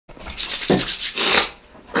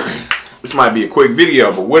This might be a quick video,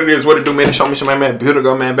 but what it is, what it do, man. Show me some man, Builder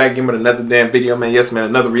go, man. Back in with another damn video, man. Yes, man,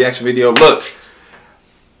 another reaction video. Look,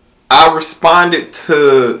 I responded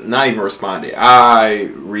to, not even responded. I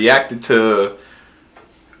reacted to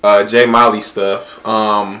J Molley stuff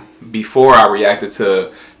before I reacted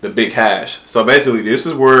to the Big Hash. So basically, this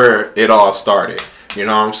is where it all started. You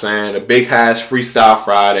know what I'm saying? The Big Hash Freestyle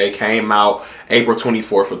Friday came out April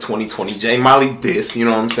 24th of 2020. J Molley diss, you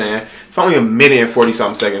know what I'm saying? It's only a minute and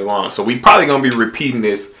 40-something seconds long. So we probably going to be repeating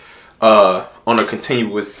this on a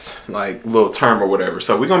continuous, like, little term or whatever.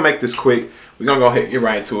 So we're going to make this quick. We're going to go ahead and get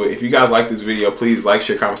right into it. If you guys like this video, please like,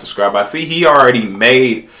 share, comment, subscribe. I see he already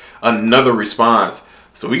made another response.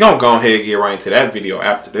 So we're going to go ahead and get right into that video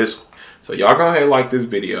after this one. So y'all go ahead and like this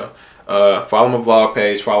video. Follow my vlog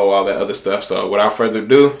page, follow all that other stuff. So without further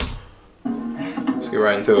ado, let's get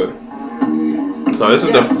right into it. So this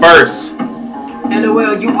is the first.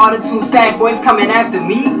 LOL, you auto-tune sad boys coming after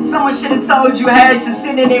me. Someone should have told you hash is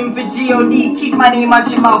synonym for G-O-D. Keep my name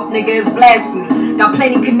out your mouth, nigga, it's blasphemy. Got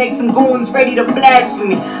plenty connects and goons ready to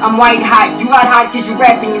blasphemy. I'm white hot, you not hot cause you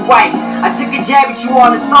rapping, you white. I took a jab at you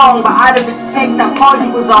on a song, but out of respect I called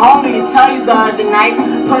you as a homie to tell you the other night.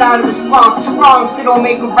 Put out a response, two wrongs still don't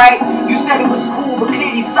make it right. You said it was cool, but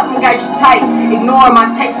clearly something got you tight. Ignoring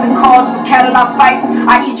my texts and calls for Cadillac fights.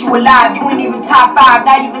 I eat you alive, you ain't even top 5,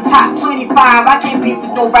 not even top 25. I can't beef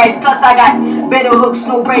with no rice, plus I got better hooks,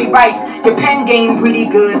 no Ray Rice. Your pen game pretty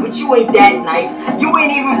good, but you ain't that nice. You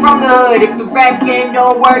ain't even from the hood. If the rap game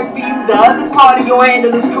don't work for you, the other part of your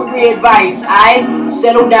handle is career advice. I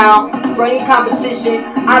settle down for any competition.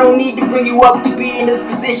 I don't need to bring you up to be in this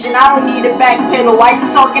position. I don't need a back pedal. Why you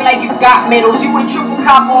talking like you got medals? You a triple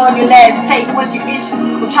copper on your last tape. What's your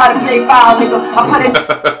issue? We'll try to play foul, nigga. I put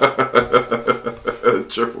it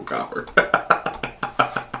triple copper.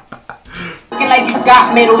 Like you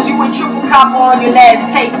got medals, you a triple copper on your last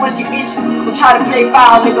tape. What's your issue? We'll try to play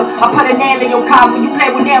foul, nigga. I put a nail in your coffin when you play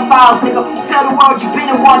with nail files, nigga. Tell the world you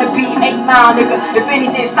been and wanna be 8 Mile, nigga. If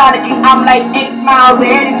anything sonically, I'm like 8 miles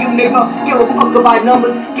ahead of you, nigga. Give a fuck about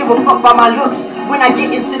numbers, give a fuck about my looks. When I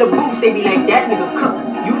get into the booth, they be like, that nigga cook.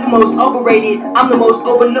 You the most overrated, I'm the most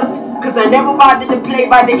overlooked. Cause I never bothered to play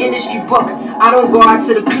by the industry book. I don't go out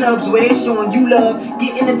to the clubs where they showing you love.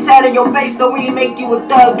 Getting a tat on your face don't really make you a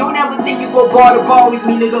thug. Don't ever think you go bar to bar with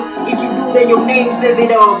me, nigga. If you do, then your name says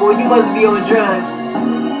it all, boy. You must be on drugs.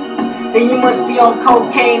 Then you must be on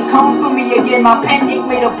cocaine. Come for me again, my pen ink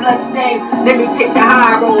made of blood stains. Let me take the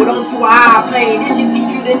high road onto a high plane. This should teach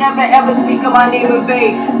you to never ever speak of my name in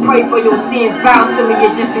vain. Pray for your sins, bow to me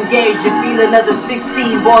and disengage. And feel another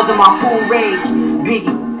 16 balls of my full rage.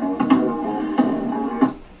 Biggie.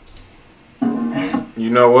 You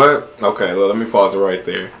know what? Okay, well, let me pause it right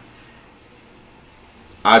there.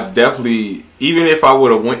 I definitely, even if I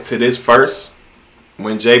would have went to this first,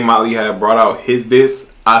 when J Molley had brought out his diss,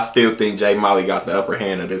 I still think J Molley got the upper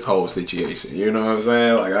hand of this whole situation. You know what I'm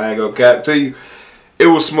saying? Like, I ain't gonna cap to you. It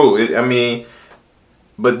was smooth. I mean,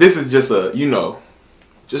 but this is just a, you know,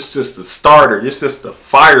 just a starter. Just a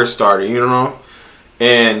fire starter, you know?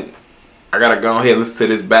 And I gotta go ahead and listen to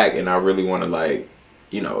this back, and I really want to, like,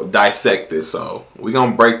 you know, dissect this. So we're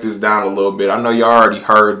gonna break this down a little bit. I know you already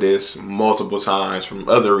heard this multiple times from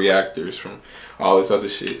other reactors, from all this other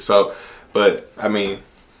shit. So, but I mean,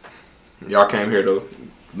 y'all came here to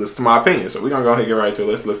listen to my opinion, so we're gonna go ahead and get right to it.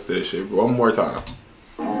 Let's listen to this shit one more time.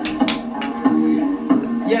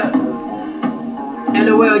 Yeah.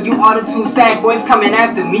 LOL, you auto-tune sad boys coming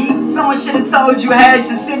after me. Someone should have told you hash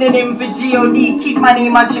is synonym for G-O-D. Keep my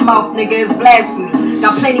name out your mouth, nigga, it's blasphemy.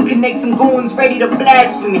 Got plenty connects and goons ready to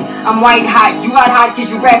blasphemy. I'm white hot, you not hot cause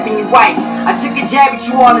you rapping, you white. I took a jab at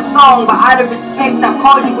you on a song, but out of respect I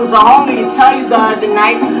called you as a homie to tell you the other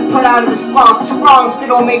night. Put out a response, two wrongs still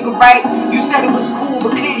don't make it right. You said it was cool,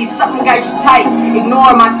 but clearly something got you tight.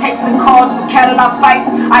 Ignoring my texts and calls for Cadillac fights.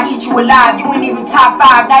 I eat you alive, you ain't even top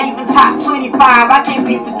 5, not even top 25. I can't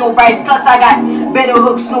beef with no rice, plus I got better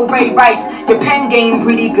hooks, no Ray Rice. Your pen game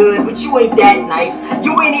pretty good, but you ain't that nice.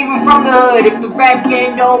 You ain't even from the hood. If the rap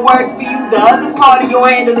game don't work for you, the other part of your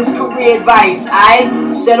handle is career advice. I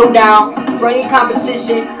settle down for any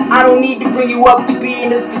competition. I don't need to bring you up to be in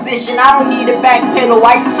this position. I don't need a back pedal.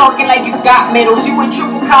 Why you talking like you got medals? You a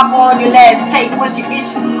triple copper on your last tape. What's your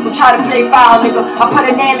issue? We'll try to play foul, nigga. I put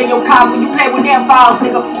a nail in your coffin when you play with nail files,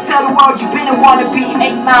 nigga. Tell the world you been and wanna be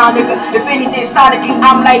 8 Mile, nigga. If anything, Ironically,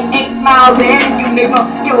 I'm like 8 miles ahead of you,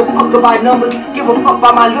 nigga. Give a fuck about numbers, give a fuck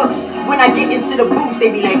about my looks. When I get into the booth,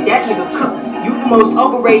 they be like, that nigga cook. You the most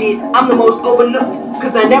overrated, I'm the most overlooked.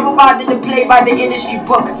 Cause I never bothered to play by the industry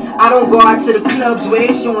book. I don't go out to the clubs where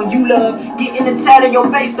they showing you love. Getting a tat on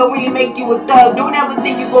your face don't really make you a thug. Don't ever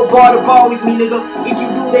think you go bar to bar with me, nigga. If you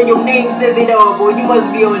do, then your name says it all, boy. You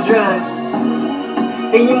must be on drugs.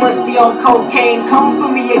 Then you must be on cocaine. Come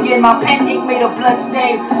for me again, my pen ink made of blood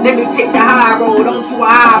stains. Let me take the high road onto a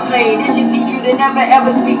high plane. This should teach you to never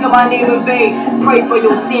ever speak of my name in vain. Pray for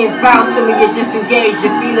your sins, bow to me and disengage.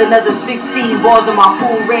 And feel another 16 bars of my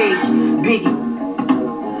full rage. Biggie.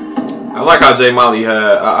 I like how J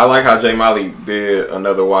Molley did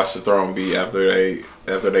another Watch the Throne beat after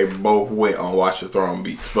they both went on Watch the Throne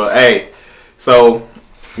beats. But hey, so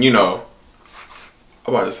you know,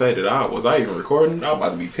 I'm about to say that was I even recording? I'm about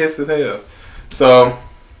to be pissed as hell. So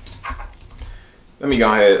let me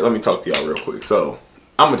go ahead. Let me talk to y'all real quick. So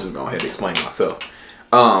I'm gonna just go ahead and explain myself.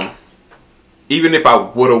 Even if I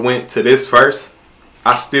would have went to this first,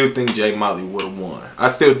 I still think J Molley would have won. I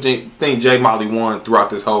still think J Molley won throughout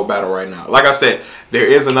this whole battle right now. Like I said, there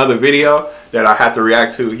is another video that I have to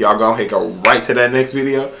react to. Y'all go ahead and go right to that next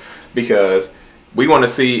video because we want to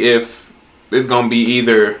see if it's gonna be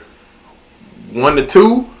either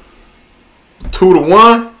 1-2,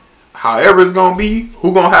 2-1, however it's gonna be,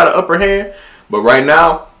 who gonna have the upper hand. But right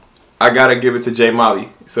now, I gotta give it to J Molley.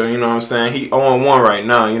 So you know what I'm saying? He 0-1 right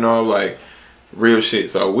now, you know, like real shit.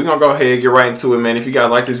 So we're gonna go ahead and get right into it, man. If you guys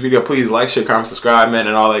like this video, please like, share, comment, subscribe, man,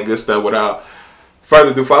 and all that good stuff. Without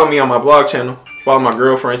further ado, follow me on my vlog channel, follow my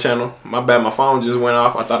girlfriend channel. My bad, my phone just went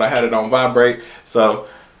off. I thought I had it on vibrate. So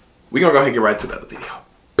we're gonna go ahead and get right into the other video.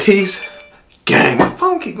 Peace. Gang, my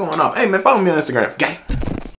phone keep going off. Hey man, follow me on Instagram. Gang.